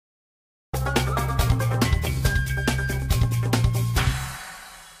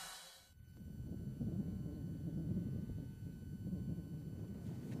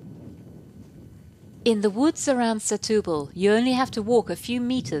In the woods around Setúbal, you only have to walk a few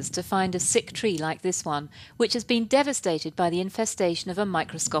metres to find a sick tree like this one, which has been devastated by the infestation of a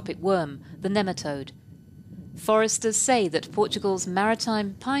microscopic worm, the nematode. Foresters say that Portugal's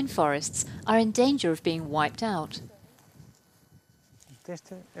maritime pine forests are in danger of being wiped out.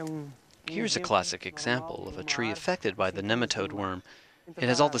 Here's a classic example of a tree affected by the nematode worm. It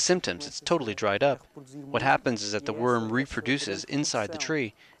has all the symptoms, it's totally dried up. What happens is that the worm reproduces inside the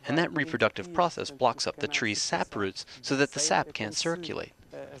tree, and that reproductive process blocks up the tree's sap roots so that the sap can't circulate.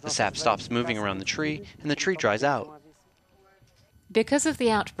 The sap stops moving around the tree, and the tree dries out. Because of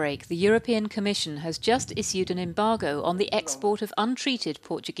the outbreak, the European Commission has just issued an embargo on the export of untreated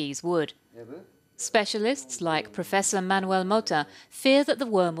Portuguese wood. Specialists like Professor Manuel Mota fear that the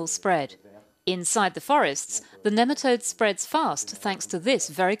worm will spread. Inside the forests, the nematode spreads fast thanks to this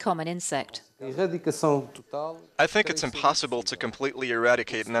very common insect. I think it's impossible to completely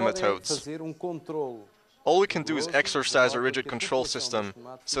eradicate nematodes. All we can do is exercise a rigid control system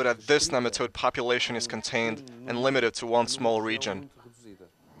so that this nematode population is contained and limited to one small region.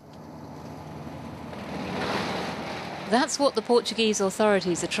 That's what the Portuguese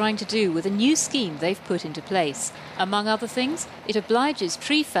authorities are trying to do with a new scheme they've put into place. Among other things, it obliges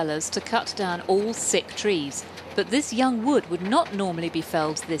tree fellers to cut down all sick trees. But this young wood would not normally be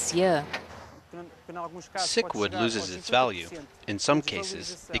felled this year. Sick wood loses its value. In some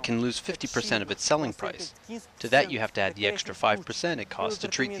cases, it can lose 50% of its selling price. To that you have to add the extra 5% it costs to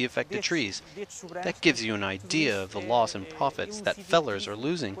treat the affected trees. That gives you an idea of the loss in profits that fellers are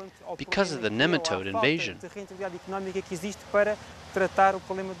losing because of the nematode invasion.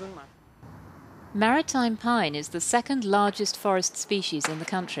 Maritime pine is the second largest forest species in the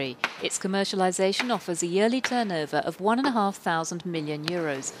country. Its commercialisation offers a yearly turnover of €1,500 million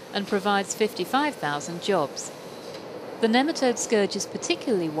and provides 55,000 jobs. The nematode scourge is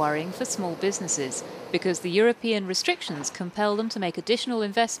particularly worrying for small businesses because the European restrictions compel them to make additional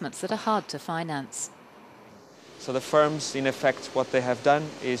investments that are hard to finance. So the firms, in effect, what they have done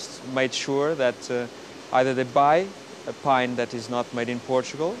is made sure that either they buy a pine that is not made in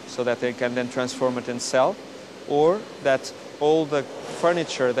Portugal, so that they can then transform it and sell, or that all the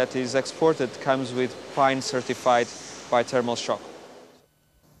furniture that is exported comes with pine certified by thermal shock.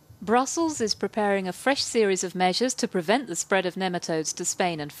 Brussels is preparing a fresh series of measures to prevent the spread of nematodes to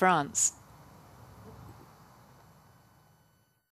Spain and France.